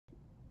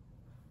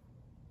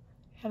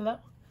Hello,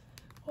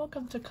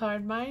 welcome to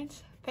Card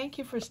Minds. Thank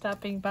you for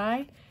stopping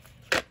by.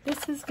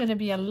 This is going to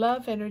be a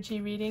love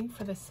energy reading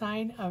for the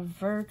sign of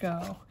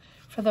Virgo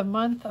for the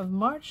month of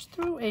March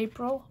through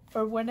April,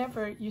 or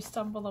whenever you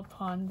stumble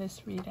upon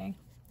this reading.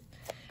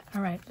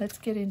 All right, let's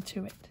get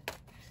into it.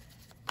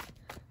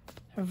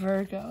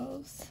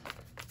 Virgos.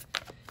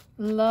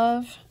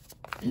 Love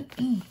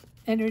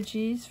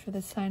energies for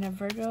the sign of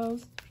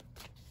Virgos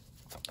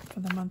for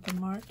the month of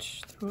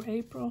March through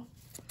April.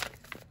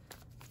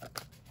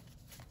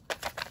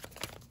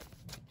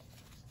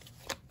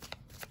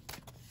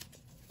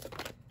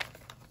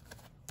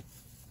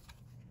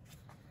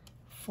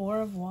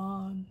 Four of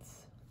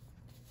Wands.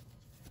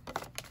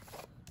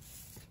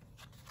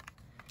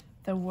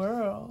 The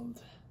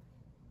World.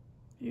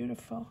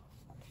 Beautiful.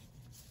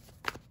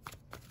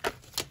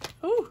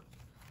 Ooh!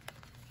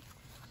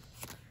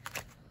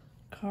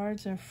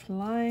 Cards are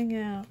flying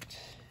out.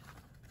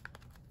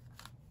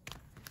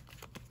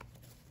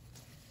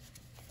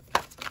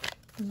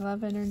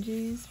 Love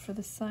energies for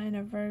the sign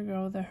of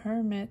Virgo. The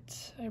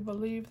Hermit. I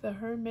believe the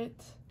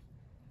Hermit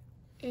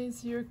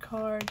is your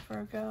card,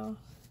 Virgo.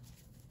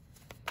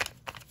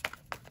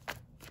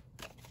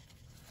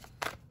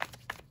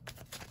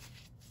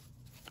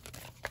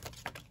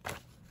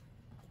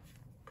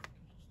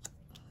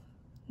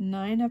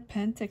 Nine of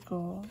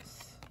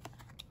Pentacles.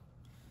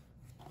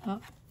 Oh,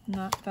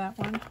 not that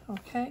one.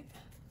 Okay.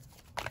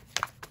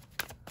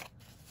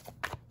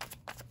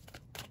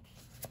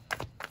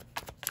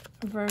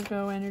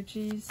 Virgo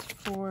energies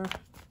for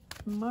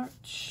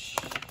March.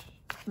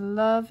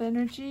 Love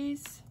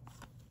energies.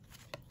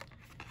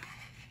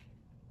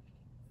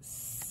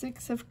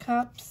 Six of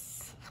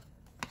Cups.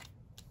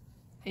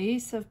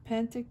 Ace of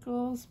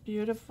Pentacles.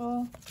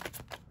 Beautiful.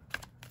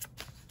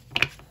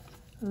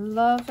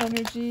 Love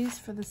energies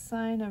for the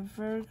sign of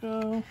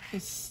Virgo, the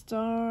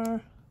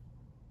Star.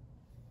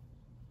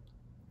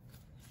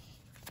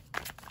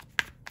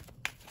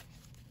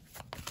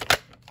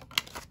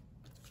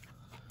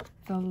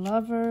 The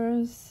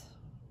Lovers.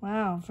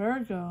 Wow,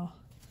 Virgo.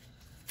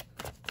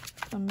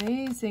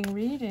 Amazing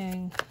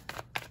reading.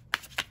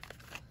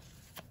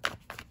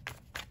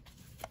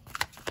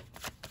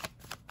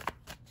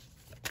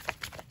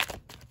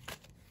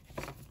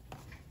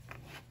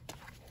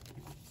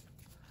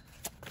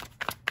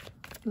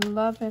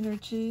 Love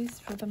energies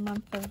for the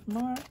month of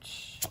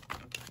March.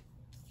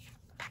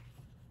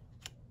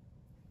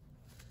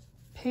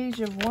 Page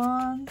of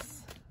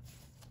Wands.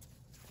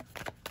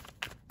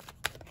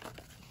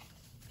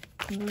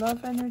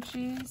 Love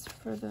energies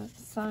for the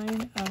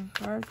sign of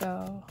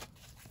Virgo.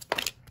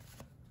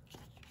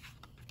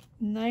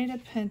 Knight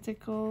of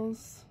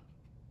Pentacles.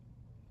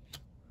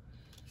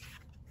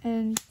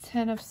 And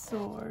Ten of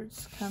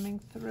Swords coming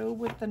through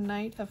with the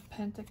Knight of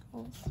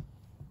Pentacles.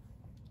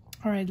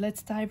 All right,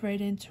 let's dive right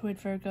into it,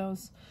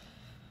 Virgos.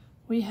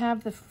 We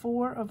have the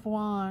Four of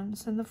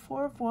Wands, and the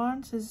Four of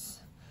Wands is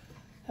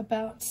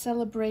about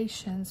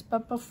celebrations.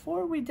 But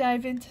before we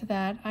dive into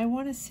that, I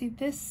want to see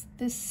this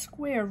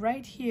square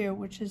right here,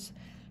 which is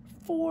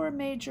four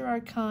major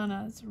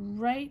arcanas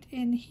right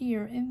in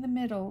here, in the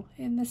middle,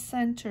 in the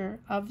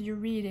center of your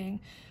reading,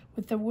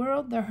 with the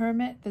World, the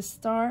Hermit, the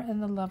Star,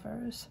 and the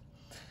Lovers,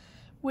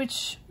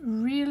 which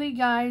really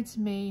guides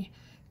me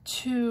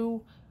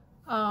to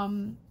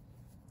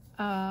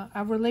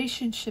a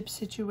relationship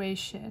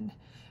situation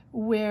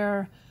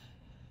where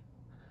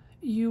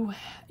you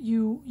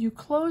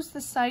close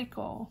the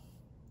cycle,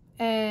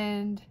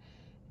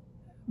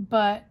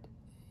 but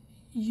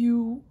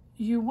you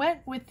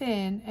went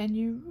within and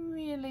you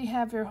really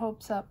have your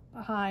hopes up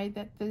high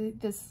that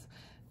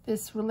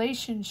this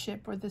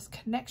relationship or this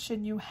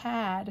connection you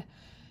had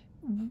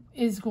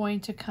is going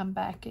to come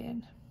back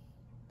in.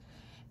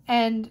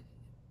 And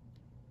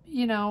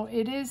you know,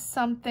 it is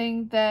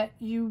something that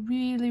you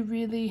really,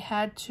 really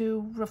had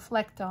to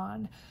reflect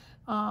on.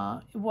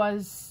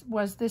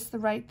 Was this the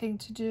right thing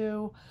to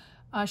do?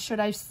 Should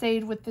I have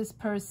stayed with this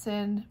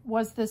person?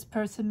 Was this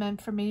person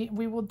meant for me?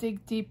 We will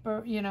dig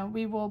deeper, you know,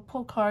 we will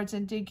pull cards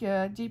and dig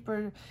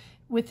deeper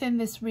within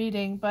this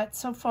reading. But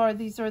so far,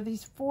 these are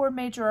these four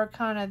major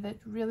arcana that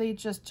really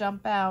just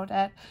jump out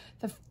at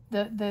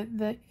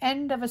the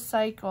end of a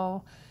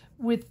cycle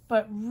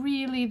but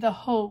really the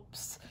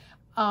hopes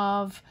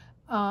of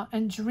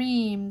and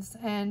dreams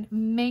and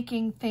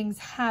making things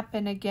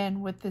happen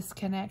again with this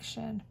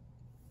connection.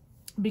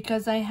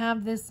 Because I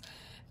have these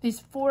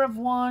Four of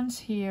Wands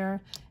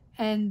here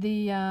and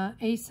the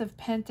Ace of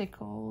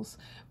Pentacles,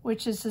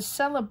 which is a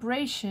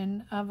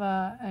celebration of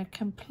a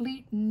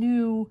complete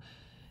new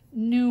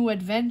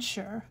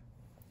adventure,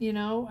 you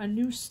know, a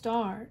new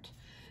start.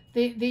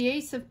 The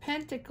Ace of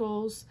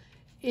Pentacles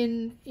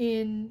in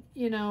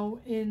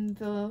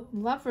the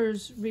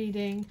Lovers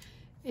reading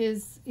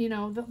is, you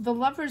know, the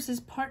Lovers is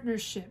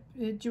partnership,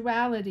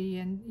 duality,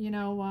 and, you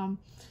know,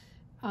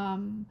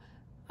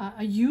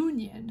 a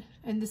union.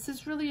 And this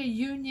is really a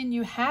union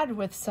you had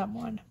with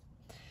someone.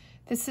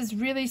 This is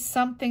really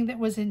something that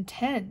was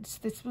intense.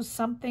 This was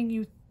something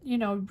you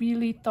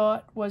really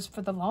thought was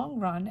for the long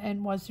run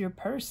and was your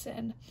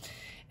person.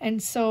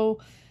 And so,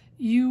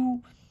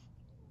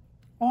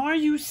 Are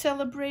you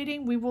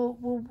celebrating?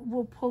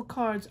 We'll pull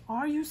cards.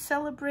 Are you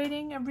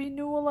celebrating a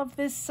renewal of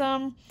this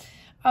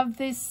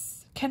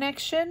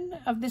connection,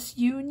 of this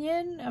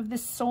union, of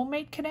this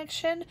soulmate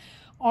connection?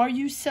 Are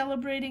you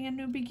celebrating a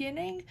new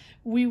beginning?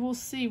 We will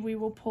see. We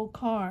will pull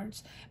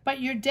cards.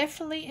 But you're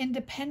definitely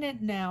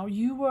independent now.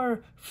 You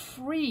are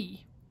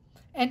free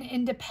and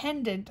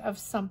independent of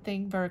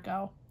something,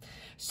 Virgo.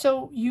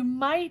 So you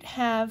might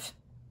have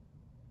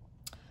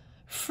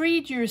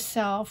freed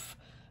yourself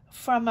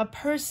from a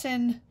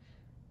person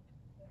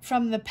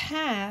from the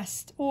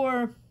past,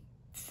 or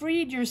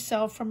freed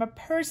yourself from a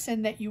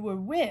person that you were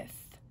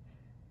with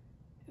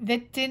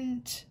that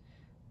didn't,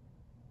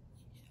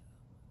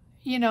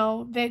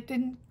 that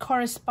didn't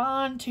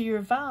correspond to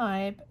your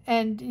vibe,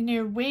 and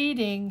you're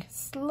waiting,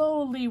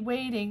 slowly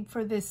waiting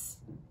for this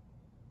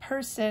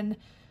person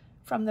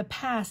from the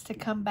past to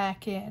come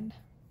back in.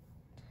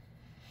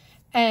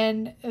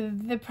 And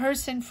the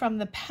person from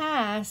the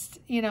past,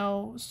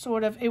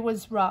 sort of, it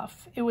was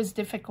rough. It was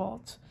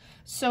difficult.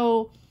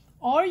 So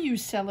are you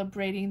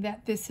celebrating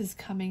that this is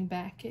coming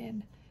back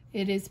in?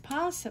 It is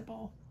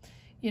possible.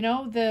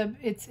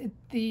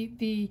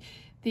 The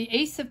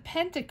Ace of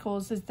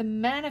Pentacles is the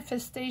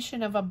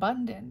manifestation of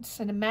abundance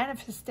and a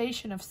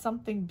manifestation of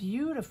something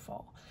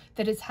beautiful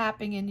that is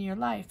happening in your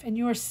life. And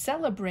you're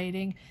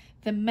celebrating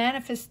the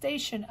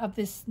manifestation of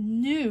this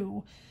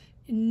new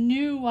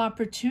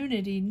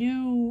opportunity,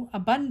 new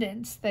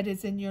abundance that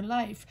is in your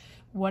life.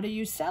 What are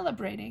you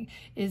celebrating?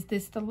 Is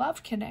this the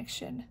love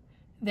connection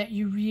that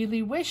you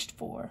really wished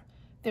for,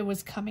 that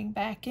was coming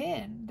back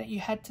in, that you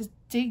had to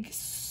dig,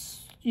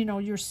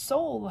 your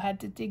soul had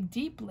to dig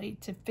deeply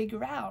to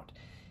figure out,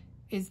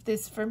 is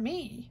this for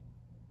me?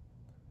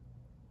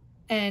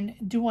 And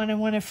do I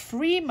want to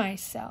free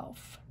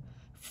myself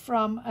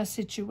from a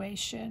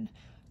situation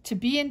to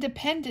be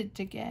independent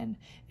again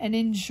and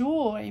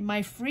enjoy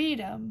my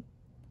freedom,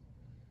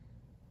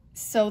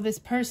 so this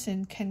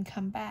person can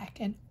come back,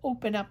 and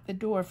open up the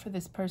door for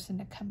this person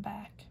to come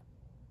back?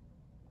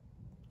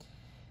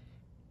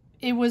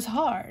 It was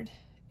hard.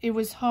 It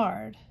was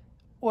hard.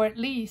 Or at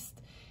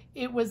least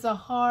it was a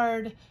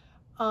hard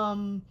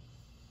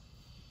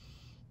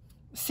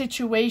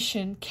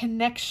situation,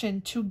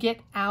 connection to get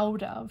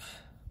out of,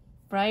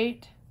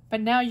 right?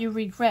 But now you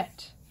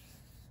regret,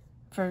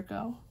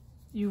 Virgo.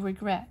 You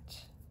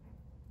regret.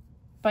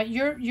 But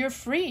you're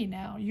free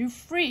now. You're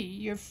free.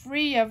 You're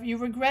free of, you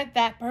regret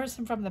that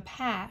person from the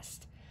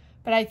past.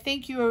 But I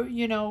think are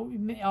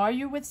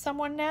you with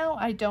someone now?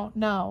 I don't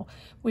know.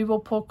 We will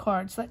pull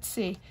cards. Let's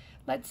see.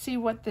 Let's see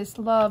what this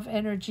love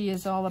energy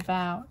is all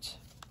about.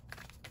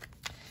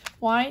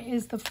 Why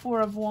is the Four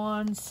of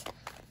Wands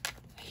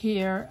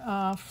here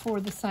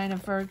for the sign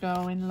of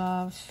Virgo in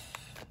love?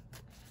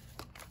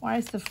 Why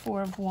is the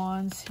Four of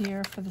Wands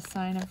here for the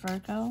sign of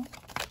Virgo?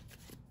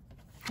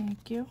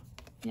 Thank you.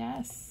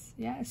 Yes.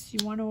 Yes,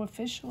 you want to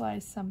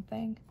officialize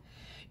something.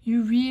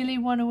 You really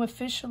want to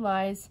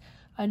officialize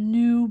a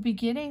new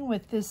beginning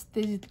with this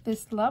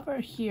lover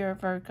here,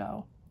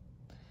 Virgo.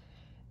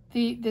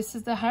 This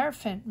is the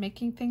Hierophant,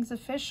 making things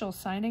official,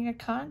 signing a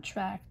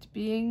contract,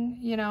 being,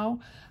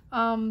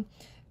 the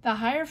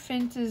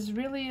Hierophant is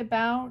really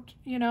about,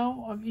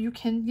 you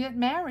can get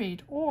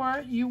married,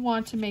 or you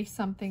want to make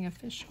something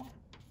official.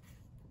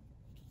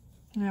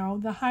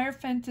 The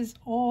Hierophant is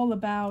all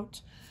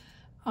about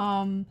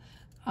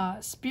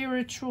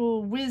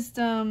spiritual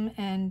wisdom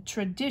and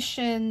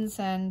traditions,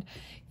 and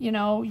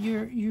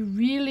you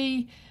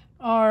really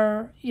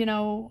are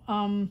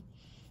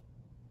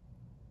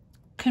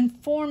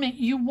conforming.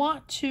 You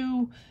want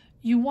to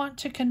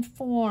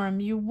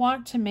conform. You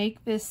want to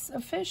make this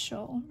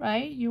official,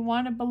 right? You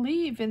want to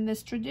believe in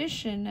this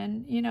tradition,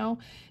 and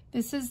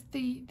this is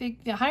the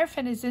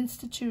Hierophant is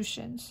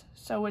institutions.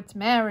 So it's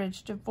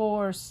marriage,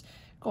 divorce,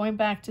 going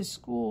back to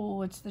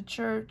school. It's the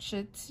church.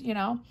 It's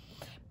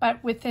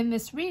But within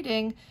this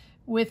reading,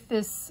 with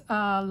this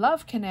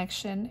love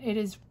connection, it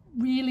is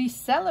really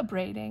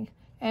celebrating.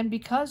 And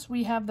because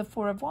we have the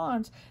Four of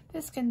Wands,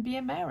 this can be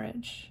a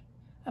marriage,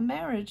 a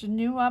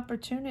new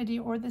opportunity,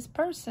 or this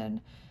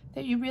person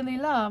that you really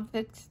love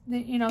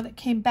that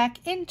came back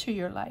into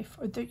your life,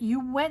 or that you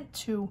went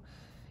to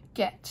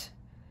get,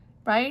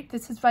 right?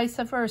 This is vice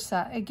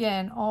versa.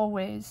 Again,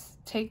 always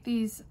take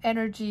these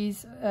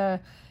energies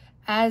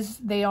as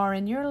they are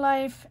in your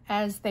life,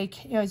 as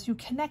you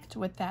connect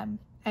with them.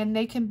 And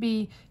they can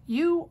be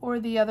you or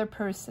the other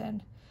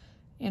person,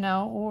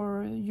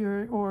 or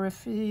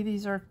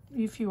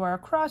if you are a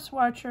cross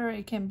watcher,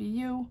 it can be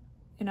you,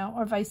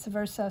 or vice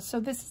versa.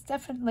 So this is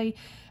definitely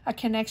a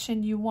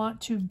connection you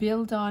want to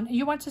build on.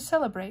 You want to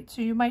celebrate.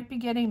 So you might be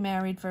getting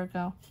married,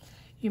 Virgo.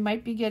 You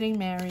might be getting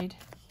married.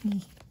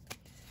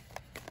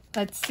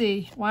 Let's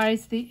see. Why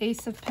is the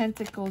Ace of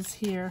Pentacles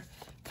here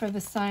for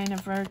the sign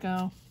of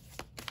Virgo?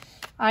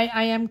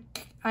 I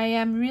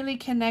am really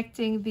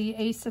connecting the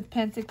Ace of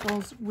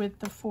Pentacles with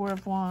the Four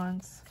of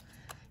Wands.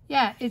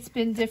 Yeah, it's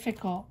been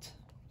difficult.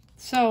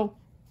 So,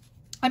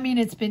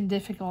 it's been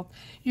difficult.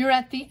 You're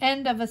at the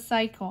end of a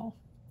cycle.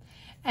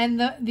 And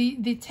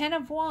the Ten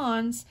of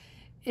Wands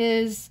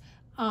is,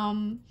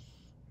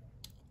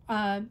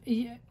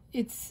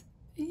 it's,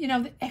 you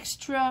know, the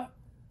extra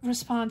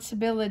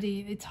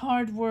responsibility. It's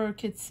hard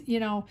work. It's, you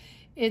know,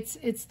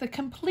 it's the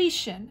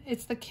completion.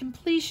 It's the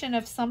completion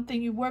of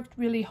something you worked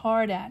really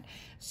hard at.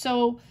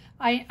 So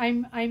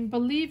I'm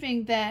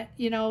believing that,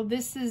 you know,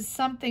 this is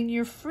something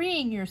you're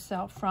freeing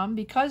yourself from,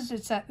 because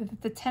it's at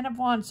the 10 of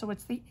Wands. So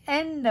it's the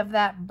end of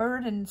that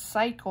burden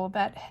cycle,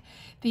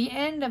 the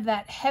end of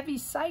that heavy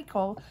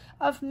cycle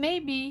of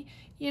maybe,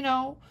 you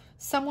know,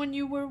 someone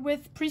you were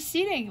with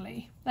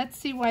precedingly. Let's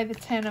see why the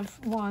 10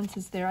 of Wands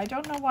is there. I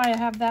don't know why I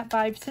have that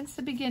vibe since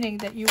the beginning,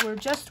 that you were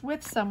just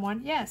with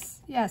someone.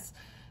 Yes, yes.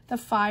 The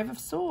 5 of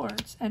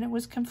Swords, and it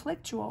was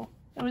conflictual.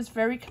 It was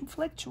very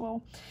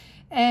conflictual.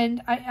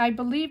 And I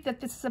believe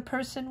that this is a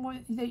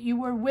person that you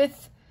were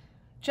with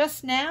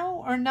just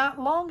now or not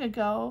long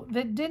ago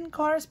that didn't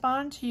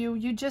correspond to you.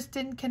 You just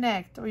didn't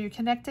connect, or you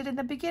connected in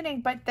the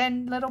beginning, but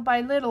then little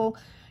by little,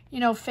 you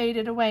know,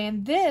 faded away.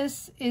 And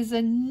this is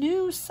a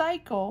new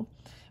cycle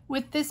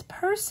with this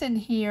person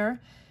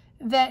here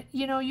that,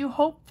 you know, you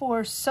hope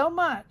for so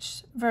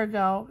much,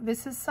 Virgo.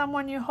 This is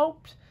someone you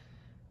hoped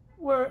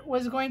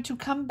was going to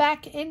come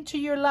back into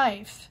your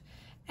life,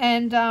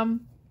 and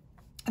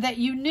that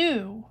you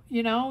knew,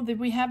 you know, that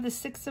we have the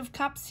 6 of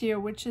Cups here,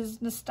 which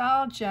is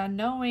nostalgia,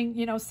 knowing,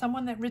 you know,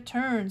 someone that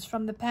returns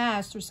from the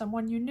past, or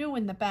someone you knew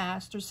in the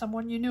past, or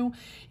someone you knew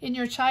in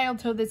your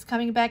childhood that's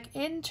coming back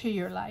into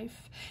your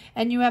life.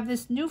 And you have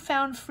this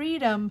newfound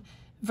freedom,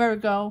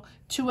 Virgo,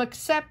 to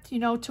accept, you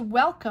know, to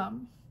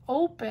welcome,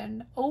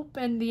 open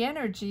the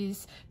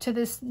energies to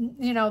this,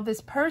 you know,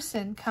 this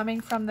person coming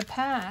from the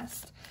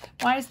past.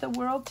 Why is the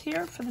World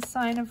here for the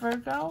sign of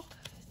Virgo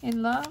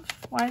in love?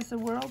 Why is the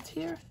World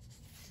here?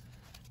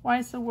 Why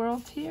is the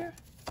World here?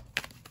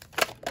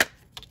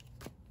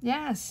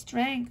 Yeah,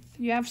 strength.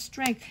 You have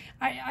strength.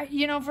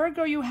 You know,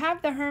 Virgo, you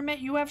have the Hermit,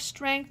 you have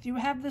strength, you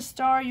have the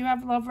Star, you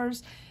have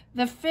Lovers.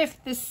 The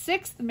 5th, the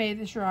 6th made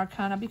this your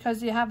Arcana,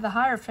 because you have the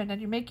Hierophant and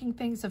you're making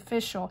things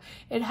official.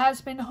 It has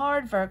been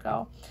hard,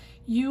 Virgo.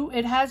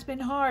 It has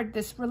been hard.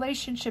 This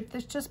relationship,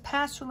 this just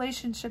past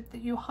relationship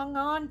that you hung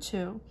on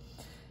to.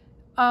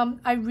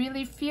 I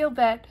really feel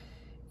that,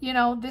 you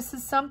know, this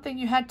is something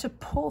you had to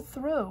pull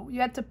through.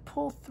 You had to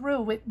pull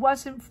through. It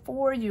wasn't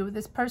for you.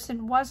 This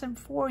person wasn't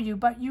for you,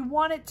 but you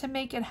wanted to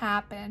make it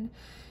happen.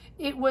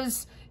 It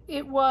was,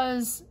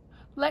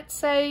 let's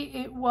say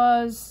it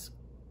was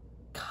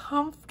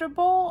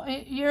comfortable.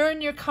 You're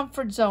in your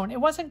comfort zone.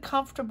 It wasn't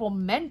comfortable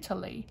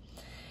mentally,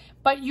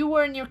 but you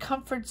were in your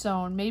comfort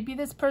zone. Maybe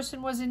this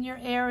person was in your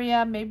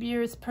area. Maybe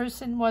this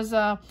person was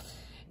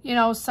you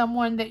know,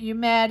 someone that you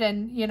met,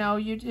 and, you know,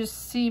 you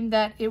just seemed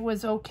that it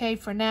was okay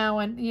for now,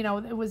 and, you know,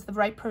 it was the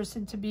right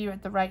person to be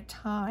at the right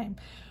time.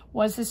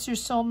 Was this your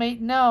soulmate?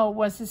 No.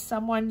 Was this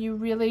someone you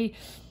really,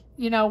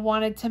 you know,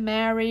 wanted to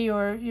marry,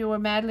 or you were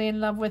madly in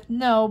love with?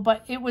 No,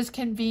 but it was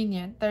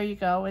convenient. There you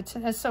go. It's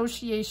an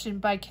association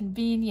by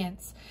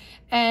convenience.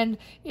 And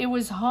it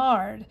was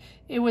hard.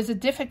 It was a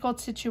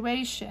difficult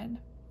situation,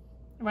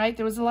 right?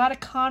 There was a lot of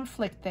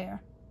conflict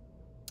there.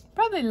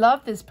 Probably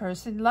loved this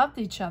person, loved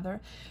each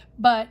other,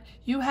 but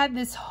you had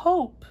this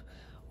hope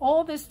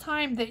all this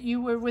time that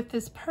you were with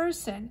this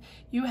person.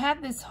 You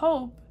had this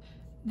hope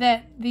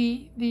that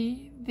the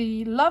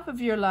love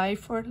of your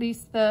life, or at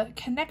least the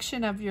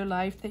connection of your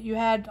life that you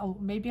had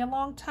maybe a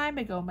long time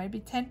ago, maybe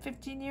 10,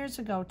 15 years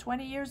ago,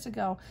 20 years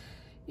ago,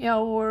 you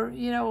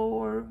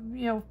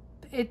know,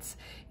 it's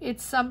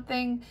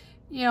something,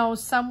 you know,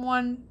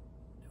 someone,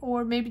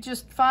 or maybe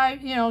just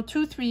 5, you know,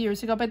 2, 3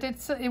 years ago, but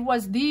it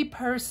was the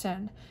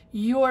person,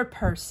 your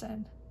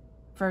person,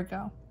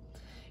 Virgo,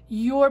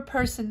 your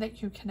person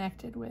that you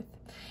connected with.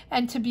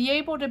 And to be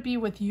able to be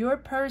with your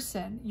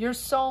person, your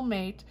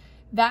soulmate,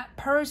 that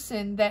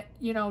person that,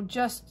 you know,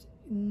 just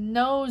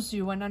knows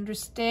you and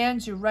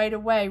understands you right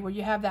away, where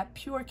you have that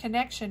pure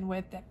connection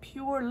with, that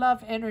pure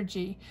love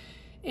energy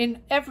in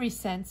every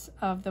sense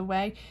of the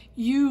way,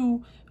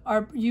 you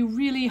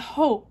really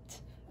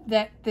hoped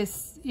that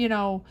this, you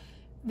know,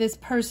 this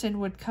person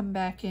would come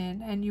back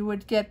in, and you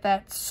would get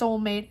that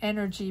soulmate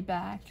energy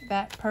back,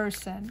 that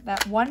person,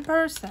 that one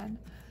person.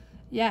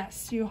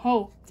 Yes, you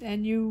hoped,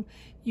 and you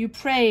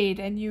prayed,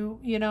 and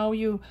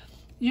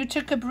you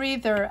took a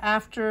breather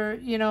after,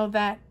 you know,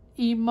 that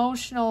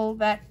emotional,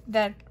 that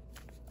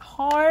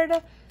hard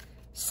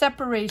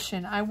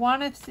separation. I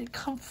wanted to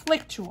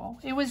conflictual.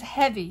 It was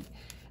heavy.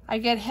 I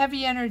get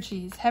heavy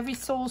energies, heavy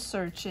soul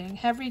searching,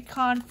 heavy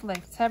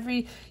conflicts,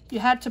 heavy, you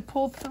had to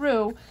pull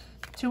through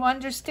to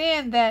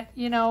understand that,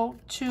 you know,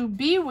 to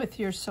be with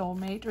your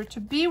soulmate, or to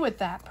be with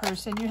that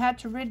person, you had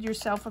to rid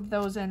yourself of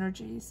those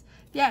energies.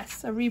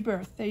 Yes, a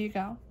rebirth. There you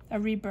go. A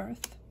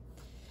rebirth.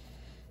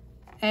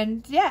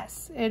 And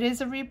yes, it is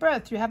a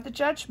rebirth. You have the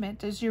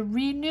Judgment as you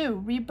renew,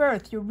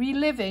 rebirth. You're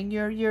reliving.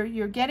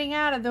 You're getting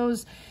out of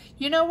those.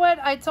 You know what?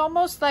 It's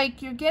almost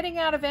like you're getting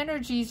out of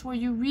energies where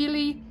you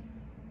really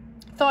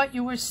thought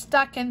you were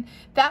stuck, and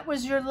that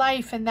was your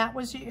life, and that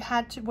was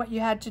what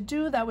you had to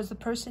do. That was the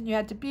person you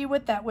had to be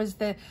with. That was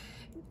the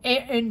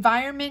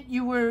environment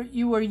you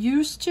were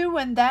used to,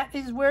 and that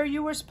is where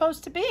you were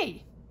supposed to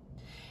be.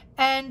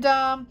 And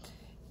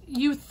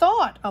you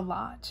thought a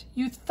lot.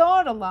 You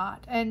thought a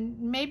lot, and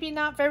maybe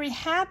not very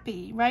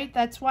happy, right?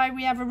 That's why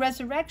we have a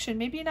resurrection.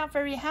 Maybe you're not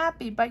very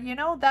happy, but you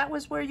know, that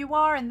was where you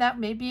are, and that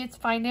maybe it's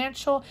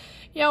financial.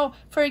 You know,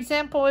 for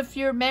example, if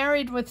you're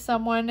married with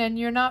someone and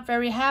you're not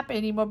very happy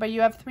anymore, but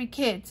you have 3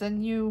 kids,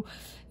 and you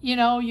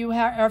know, you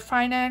are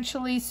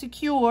financially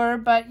secure,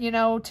 but, you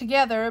know,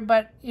 together,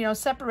 but, you know,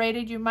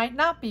 separated, you might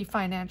not be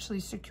financially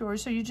secure.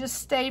 So you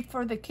just stay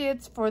for the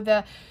kids, for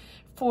the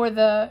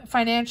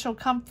financial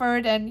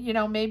comfort, and, you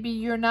know, maybe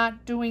you're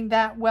not doing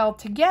that well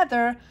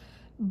together,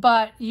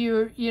 but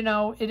you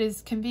know, it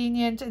is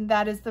convenient, and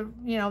that is the,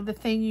 you know, the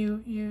thing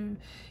you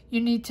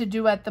need to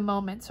do at the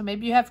moment. So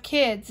maybe you have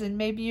kids, and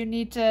maybe you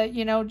need to,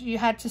 you know, you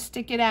had to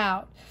stick it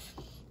out.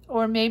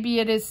 Or maybe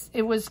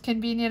it was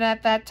convenient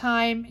at that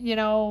time, you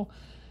know,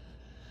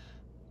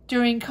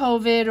 during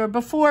COVID or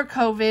before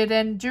COVID,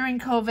 and during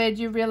COVID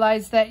you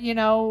realize that, you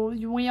know,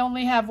 we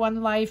only have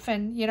one life,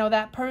 and, you know,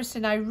 that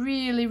person I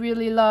really,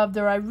 really loved,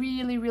 or I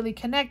really, really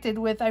connected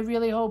with, I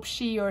really hope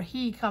she or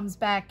he comes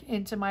back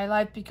into my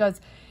life, because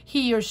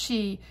he or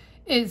she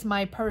is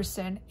my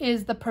person,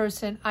 is the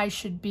person I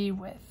should be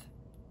with.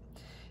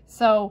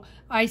 So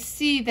I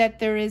see that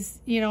there is,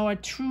 you know, a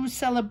true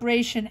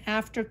celebration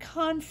after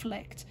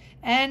conflict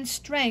and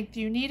strength.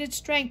 You needed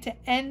strength to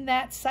end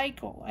that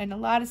cycle, and a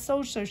lot of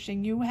soul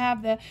searching. You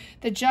have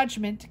the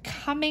judgment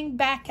coming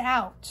back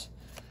out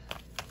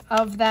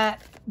of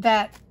that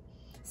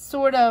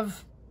sort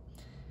of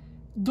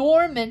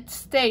dormant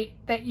state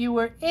that you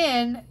were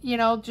in, you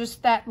know,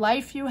 just that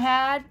life you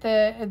had,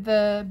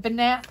 the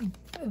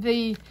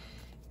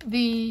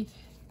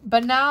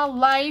banal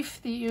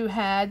life that you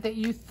had, that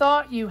you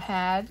thought you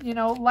had. You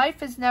know,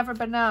 life is never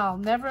banal,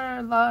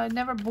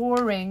 never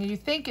boring. You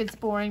think it's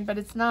boring, but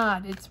it's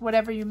not. It's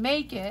whatever you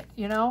make it,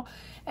 you know.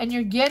 And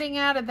you're getting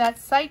out of that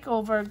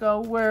cycle,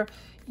 Virgo, where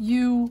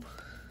you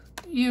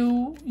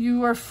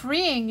are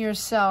freeing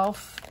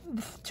yourself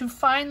to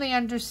finally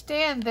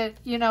understand that,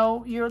 you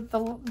know, your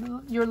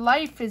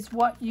life is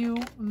what you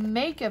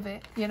make of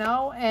it, you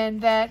know,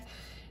 and that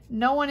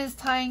no one is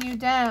tying you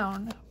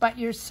down but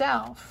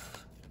yourself.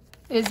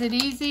 Is it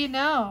easy?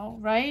 No,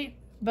 right?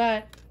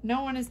 But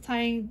no one is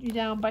tying you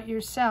down but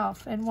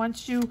yourself. And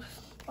once you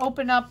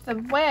open up the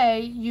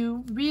way,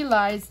 you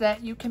realize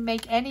that you can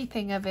make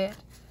anything of it.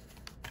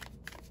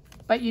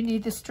 But you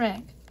need the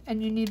strength,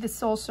 and you need the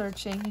soul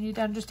searching. You need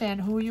to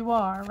understand who you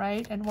are,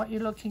 right? And what you're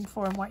looking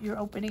for, and what you're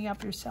opening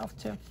up yourself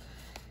to.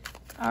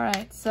 All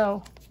right,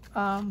 so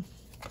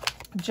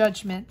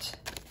judgment.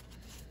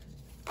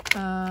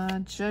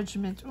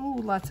 Judgment. Ooh,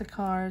 lots of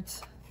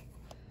cards.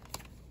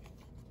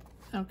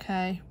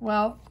 Okay,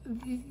 well,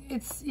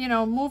 it's, you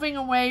know, moving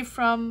away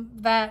from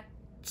that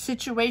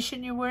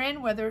situation you were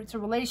in, whether it's a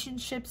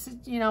relationship,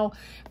 you know,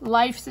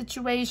 life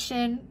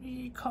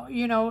situation,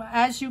 you know,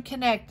 as you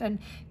connect. And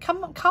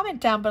comment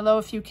down below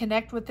if you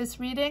connect with this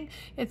reading.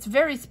 It's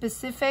very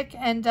specific,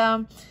 and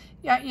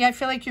yeah, I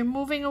feel like you're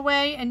moving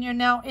away, and you're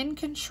now in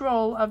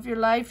control of your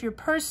life. You're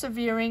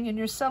persevering, and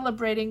you're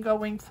celebrating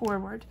going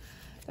forward.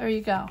 There you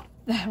go.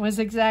 That was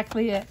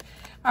exactly it.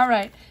 All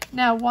right,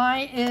 now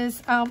why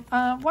is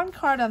one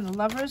card on the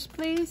Lovers,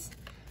 please?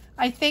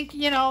 I think,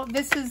 you know,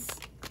 this is,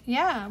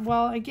 yeah,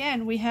 well,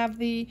 again, we have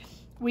the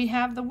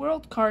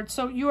World card.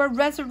 So you are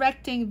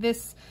resurrecting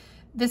this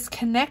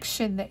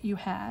connection that you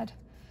had,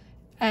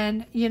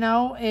 and, you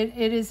know, it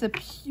is a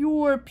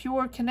pure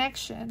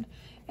connection.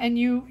 And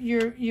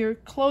you're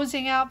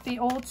closing out the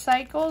old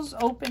cycles,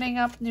 opening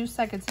up new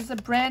cycles. It's a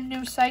brand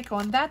new cycle,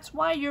 and that's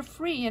why you're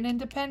free and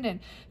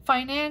independent,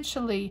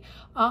 financially,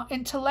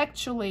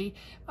 intellectually.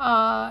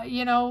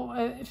 You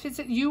know,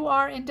 you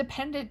are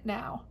independent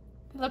now.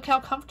 Look how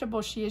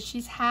comfortable she is.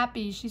 She's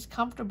happy. She's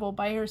comfortable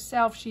by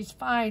herself. She's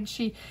fine.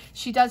 She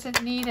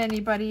doesn't need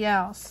anybody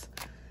else.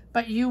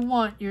 But you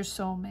want your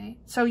soulmate.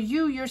 So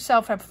you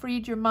yourself have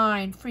freed your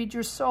mind, freed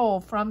your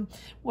soul from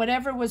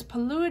whatever was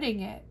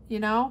polluting it, you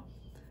know,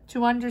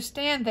 to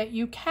understand that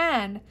you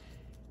can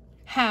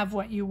have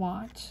what you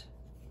want.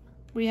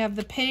 We have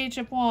the Page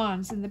of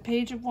Wands, and the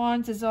Page of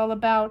Wands is all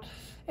about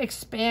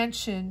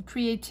expansion,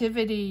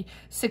 creativity,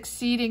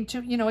 succeeding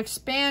to, you know,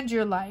 expand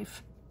your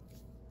life.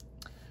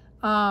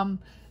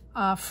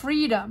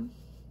 Freedom,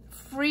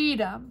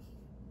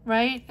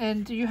 right?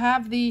 And you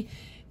have the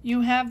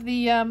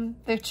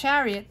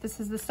Chariot. This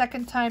is the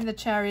second time the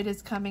Chariot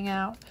is coming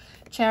out.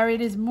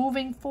 Chariot is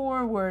moving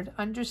forward,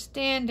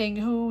 understanding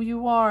who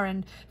you are,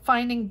 and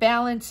finding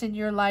balance in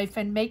your life,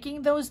 and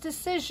making those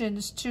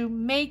decisions to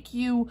make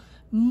you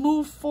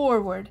move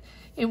forward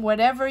in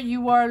whatever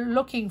you are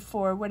looking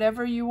for,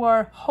 whatever you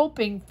are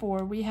hoping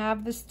for. We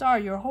have the Star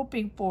you're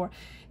hoping for,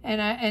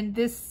 and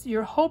this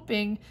you're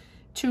hoping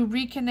to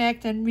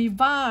reconnect and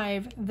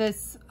revive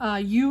this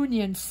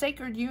union,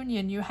 sacred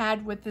union you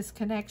had with this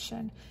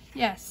connection.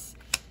 Yes.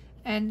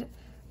 And,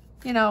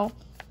 you know,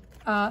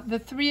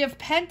 the Three of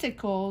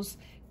Pentacles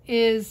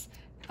is,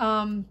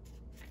 it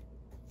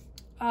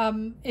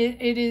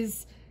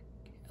is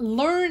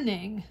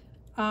learning,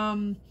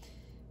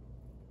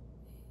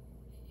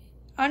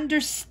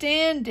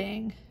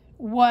 understanding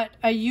what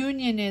a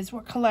union is,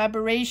 what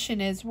collaboration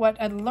is, what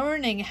a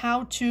learning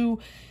how to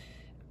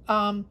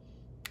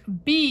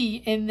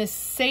be in this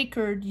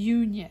sacred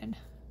union.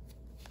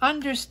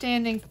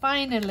 Understanding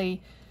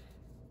finally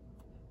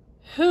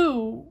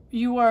who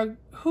you are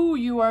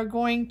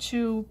going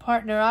to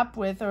partner up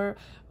with, or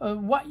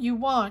what you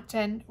want,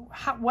 and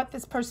what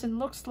this person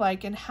looks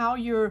like, and how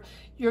your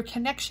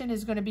connection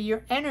is going to be,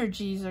 your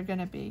energies are going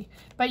to be.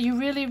 But you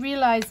really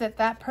realize that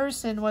that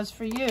person was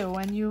for you,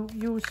 and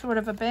you sort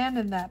of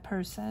abandoned that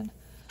person.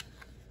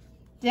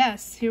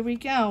 Yes, here we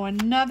go.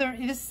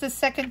 This is the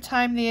second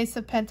time the Ace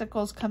of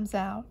Pentacles comes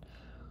out.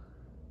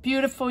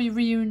 Beautiful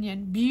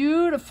reunion,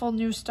 beautiful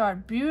new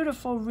start,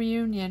 beautiful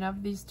reunion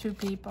of these two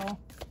people.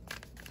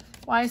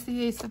 Why is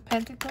the Ace of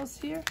Pentacles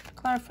here?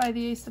 Clarify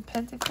the Ace of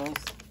Pentacles.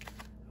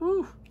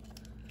 Ooh.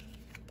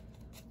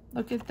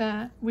 Look at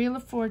that. Wheel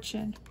of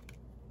Fortune.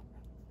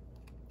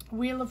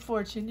 Wheel of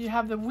Fortune. You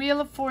have the Wheel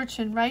of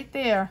Fortune right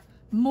there,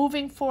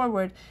 moving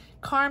forward.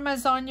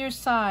 Karma's on your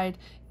side.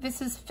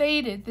 This is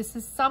fated. This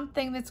is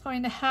something that's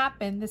going to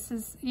happen. This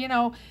is, you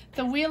know,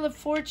 the Wheel of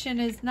Fortune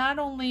is not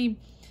only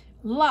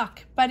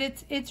luck, but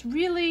it's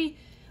really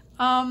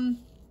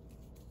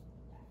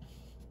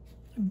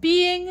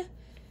being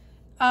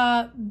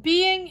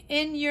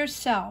in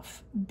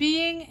yourself,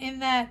 being in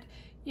that,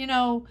 you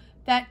know,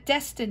 that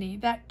destiny,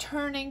 that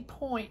turning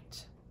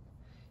point.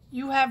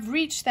 You have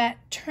reached that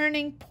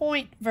turning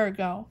point,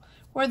 Virgo,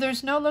 where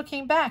there's no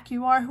looking back.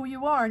 You are who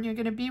you are, and you're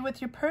going to be with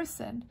your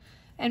person.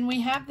 And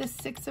we have this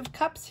Six of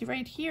Cups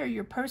right here.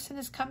 Your person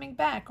is coming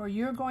back, or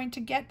you're going to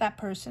get that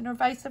person, or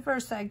vice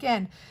versa.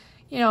 Again,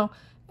 you know,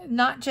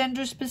 not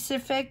gender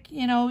specific.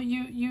 You know,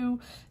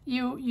 you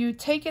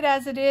take it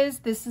as it is.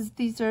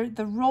 These are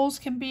the roles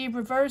can be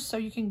reversed, so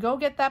you can go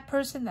get that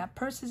person. That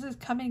person is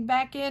coming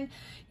back in,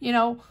 you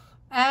know,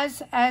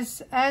 as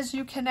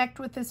you connect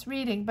with this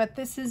reading. But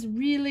this is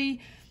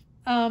really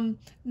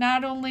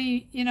not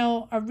only, you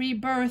know, a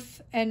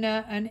rebirth and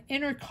an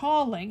inner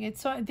calling.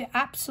 It's the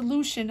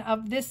absolution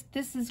of this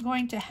is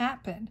going to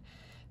happen.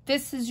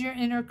 This is your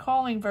inner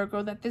calling,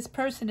 Virgo, that this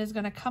person is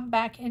going to come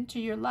back into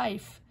your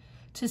life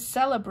to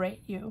celebrate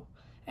you.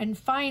 And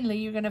finally,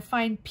 you're going to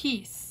find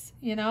peace,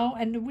 you know.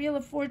 And the Wheel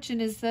of Fortune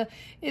is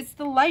it's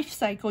the life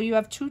cycle. You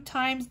have 2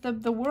 times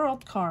the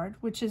World card,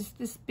 which is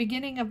this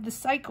beginning of the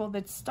cycle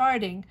that's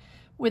starting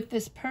with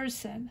this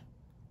person.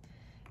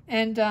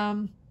 And,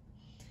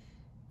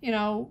 you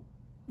know,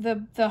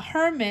 the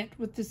Hermit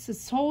with this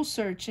soul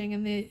searching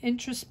and the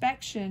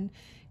introspection,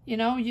 you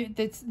know,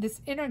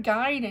 this inner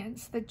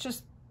guidance that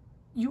just,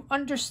 you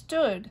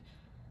understood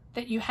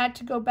that you had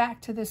to go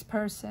back to this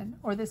person,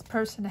 or this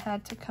person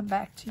had to come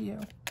back to you.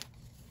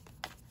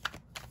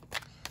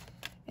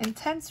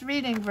 Intense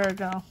reading,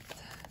 Virgo.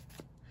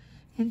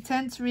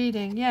 Intense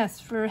reading,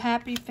 yes, for a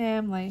happy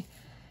family,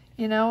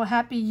 you know,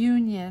 happy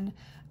union.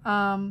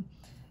 The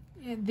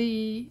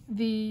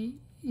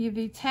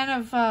Ten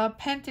of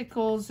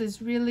Pentacles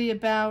is really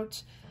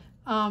about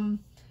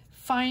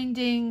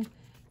finding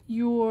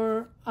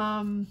your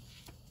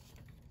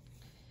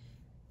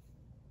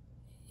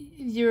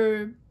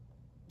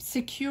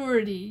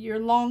security, your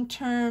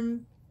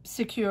long-term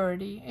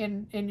security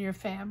in your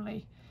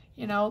family,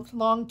 you know,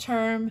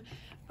 long-term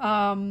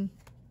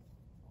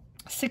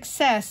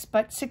success,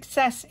 but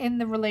success in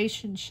the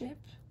relationship.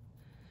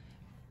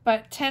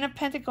 But Ten of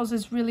Pentacles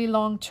is really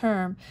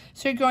long-term.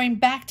 So you're going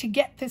back to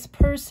get this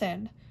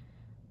person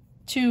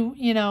to,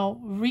 you know,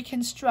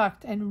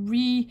 reconstruct and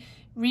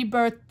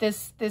rebirth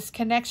this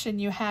connection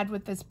you had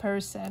with this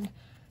person,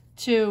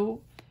 to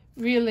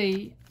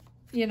really,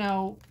 you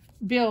know,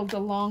 build a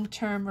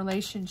long-term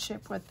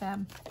relationship with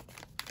them.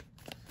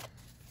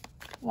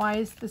 Why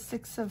is the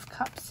Six of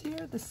Cups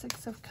here? The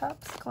Six of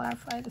Cups.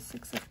 Clarify the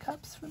Six of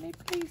Cups for me,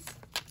 please.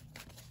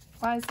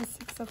 Why is the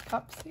Six of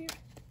Cups here?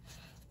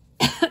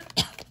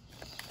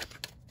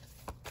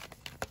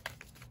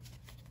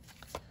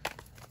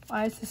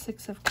 Why is the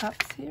Six of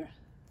Cups here?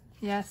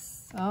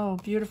 Yes. Oh,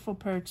 beautiful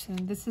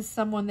person. This is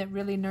someone that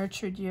really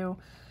nurtured you,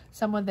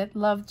 someone that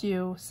loved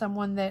you,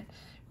 someone that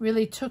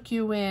really took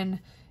you in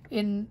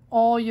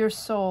all your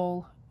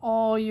soul,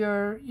 all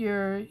your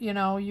you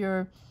know,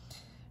 your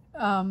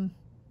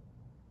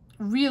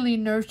really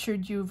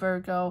nurtured you,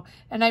 Virgo.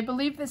 And I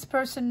believe this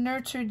person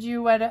nurtured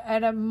you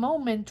at a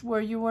moment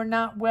where you were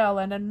not well,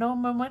 and at no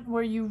moment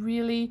where you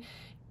really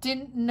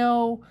didn't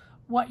know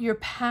what your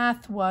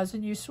path was,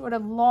 and you sort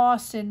of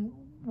lost in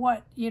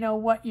what, you know,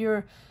 what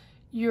your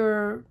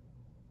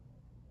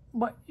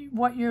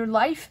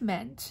life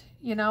meant,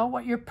 you know,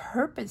 what your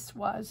purpose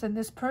was. And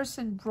this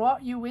person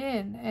brought you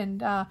in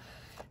and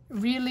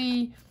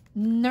really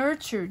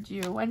nurtured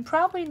you, and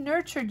probably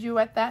nurtured you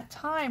at that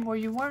time where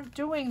you weren't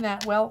doing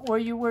that well, or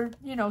you were,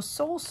 you know,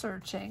 soul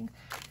searching.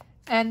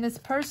 And this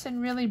person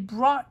really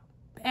brought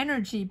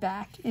energy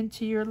back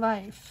into your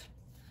life.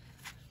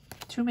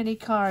 Too many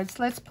cards.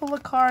 Let's pull a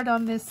card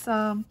on this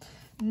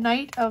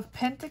Knight of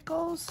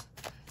Pentacles.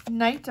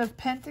 Knight of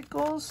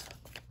Pentacles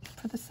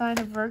for the sign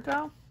of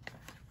Virgo.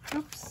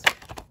 Oops.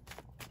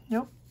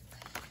 Nope.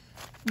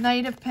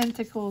 Knight of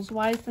Pentacles.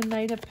 Why is the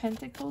Knight of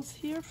Pentacles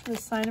here for the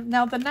sign of...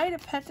 Now, the Knight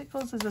of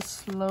Pentacles is a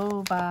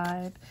slow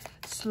vibe.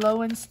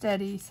 Slow and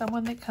steady.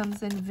 Someone that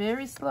comes in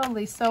very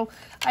slowly. So,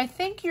 I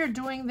think you're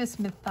doing this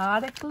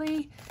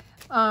methodically.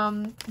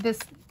 This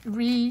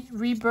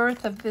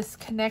rebirth of this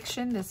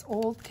connection, this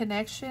old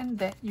connection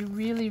that you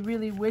really,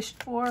 really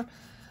wished for,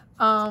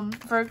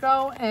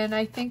 Virgo. And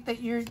I think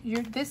that you're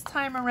this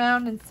time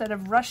around, instead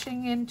of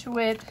rushing into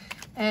it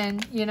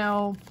and, you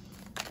know,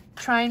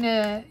 trying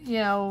to, you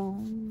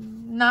know,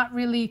 not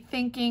really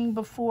thinking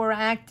before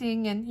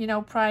acting and, you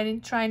know,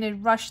 trying to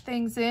rush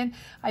things in.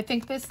 I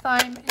think this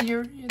time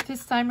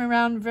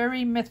around,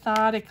 very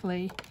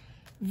methodically,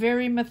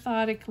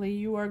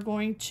 you are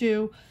going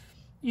to,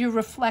 you're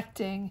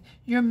reflecting,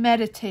 you're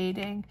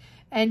meditating,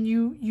 and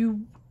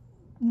you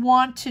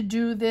want to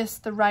do this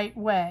the right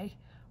way,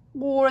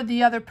 or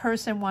the other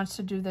person wants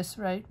to do this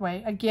right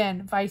way.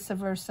 Again, vice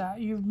versa.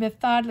 You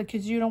methodically,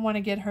 because you don't want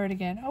to get hurt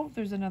again. Oh,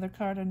 there's another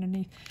card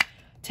underneath.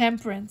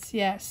 Temperance,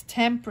 yes,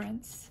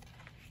 temperance.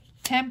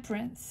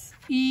 Temperance.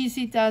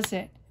 Easy does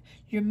it.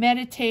 You're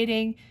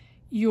meditating.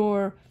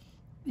 You're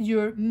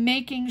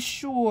making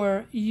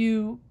sure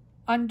you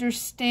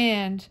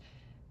understand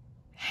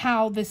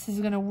how this is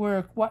going to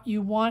work, what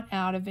you want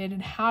out of it,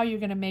 and how you're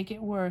going to make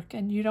it work.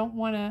 And you don't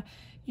want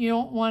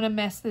to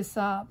mess this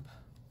up.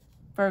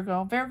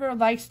 Virgo. Virgo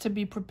likes to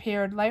be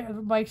prepared,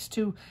 likes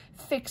to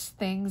fix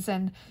things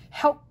and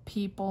help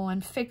people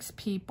and fix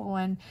people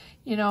and,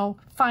 you know,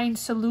 find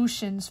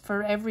solutions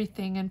for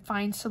everything and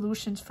find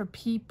solutions for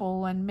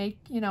people and make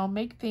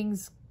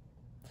things,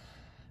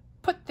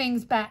 put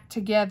things back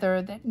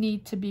together that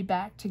need to be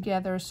back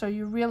together. So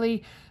you're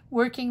really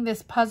working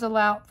this puzzle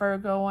out,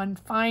 Virgo, and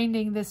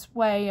finding this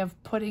way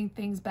of putting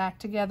things back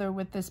together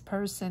with this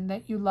person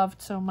that you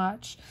loved so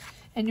much.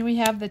 And we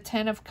have the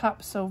Ten of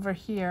Cups over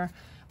here.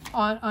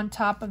 On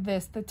top of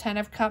this, the Ten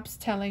of Cups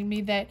telling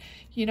me that,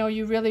 you know,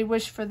 you really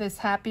wish for this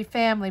happy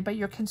family, but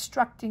you're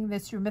constructing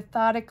this, you're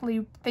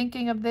methodically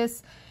thinking of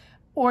this,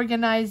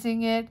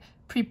 organizing it,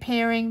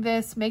 preparing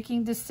this,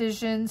 making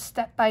decisions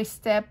step by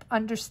step,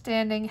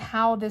 understanding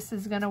how this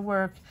is going to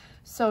work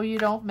so you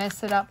don't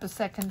mess it up a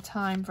second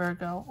time,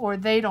 Virgo, or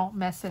they don't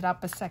mess it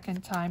up a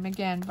second time.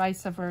 Again,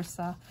 vice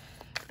versa.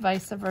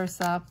 Vice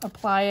versa.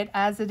 Apply it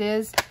as it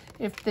is.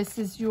 If this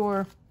is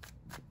your,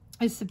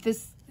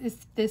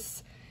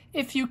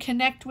 if you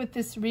connect with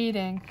this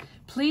reading,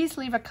 please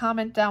leave a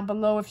comment down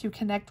below if you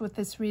connect with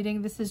this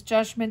reading. This is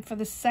judgment for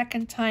the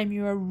second time.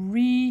 You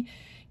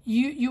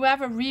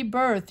have a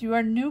rebirth. You are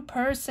a new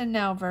person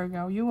now,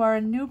 Virgo. You are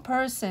a new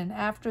person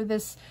after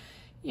this,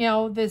 you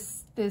know,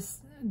 this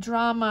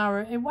drama,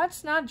 or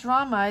what's not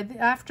drama,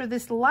 after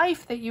this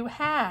life that you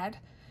had,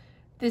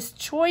 this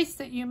choice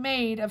that you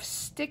made of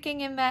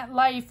sticking in that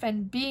life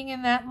and being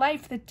in that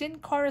life that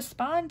didn't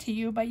correspond to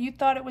you, but you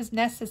thought it was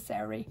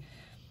necessary.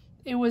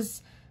 It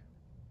was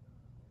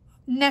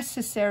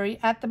necessary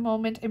at the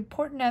moment,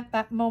 important at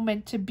that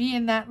moment to be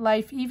in that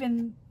life,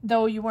 even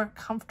though you weren't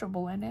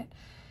comfortable in it.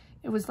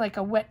 It was like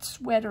a wet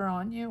sweater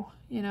on you,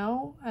 you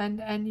know,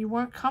 and you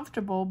weren't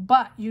comfortable,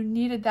 but you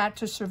needed that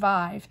to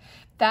survive.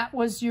 That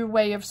was your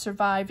way of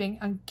surviving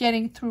and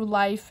getting through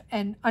life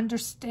and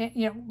understand,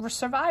 you know,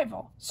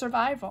 survival.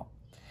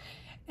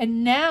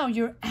 And now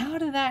you're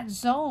out of that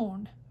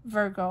zone,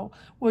 Virgo,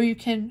 where you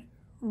can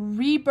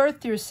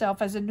rebirth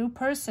yourself as a new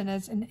person,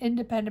 as an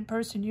independent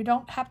person. You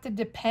don't have to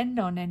depend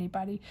on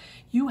anybody.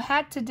 You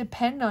had to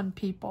depend on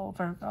people,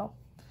 Virgo.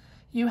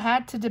 You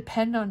had to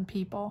depend on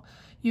people.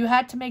 You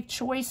had to make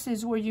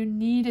choices where you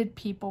needed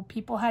people.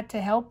 People had to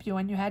help you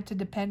and you had to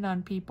depend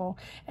on people.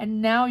 And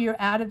now you're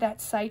out of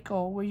that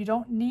cycle where you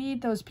don't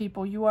need those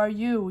people. You are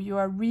you. You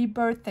are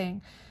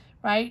rebirthing,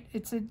 right?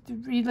 It's a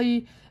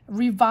really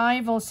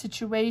revival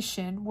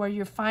situation where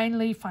you're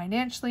finally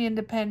financially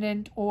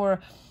independent or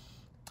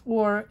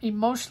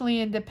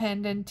emotionally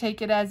independent.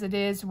 Take it as it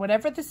is.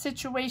 Whatever the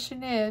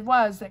situation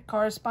was that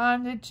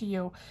corresponded to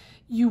you,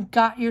 you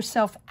got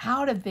yourself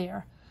out of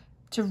there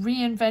to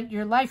reinvent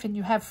your life, and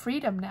you have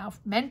freedom now,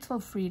 mental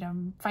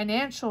freedom,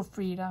 financial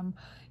freedom,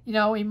 you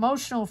know,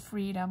 emotional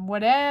freedom,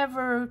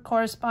 whatever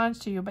corresponds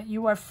to you, but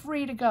you are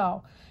free to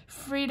go,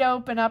 free to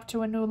open up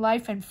to a new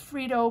life and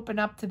free to open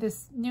up to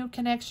this new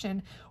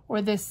connection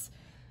or this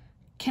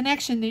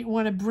connection that you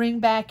want to bring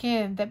back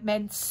in that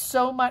meant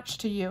so much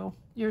to you,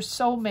 your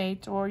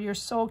soulmate or your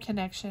soul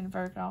connection,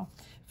 Virgo.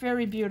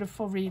 Very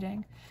beautiful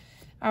reading.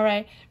 All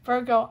right,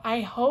 Virgo,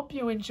 I hope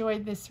you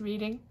enjoyed this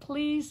reading.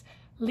 Please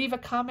leave a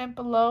comment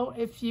below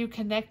if you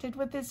connected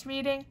with this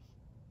reading.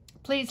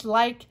 Please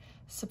like,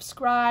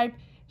 subscribe,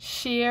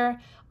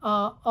 share.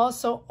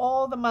 Also,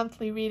 all the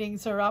monthly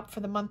readings are up for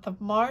the month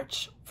of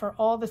March for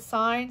all the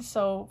signs.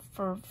 So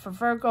for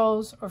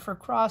Virgos or for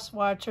cross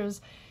watchers,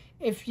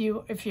 if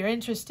you're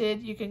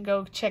interested, you can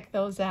go check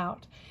those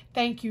out.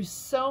 Thank you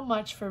so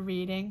much for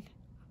reading.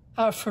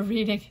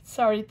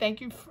 Sorry, thank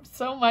you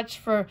so much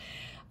for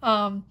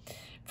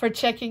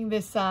checking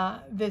this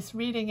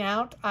reading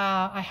out.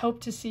 I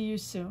hope to see you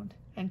soon.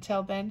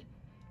 Until then,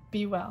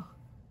 be well.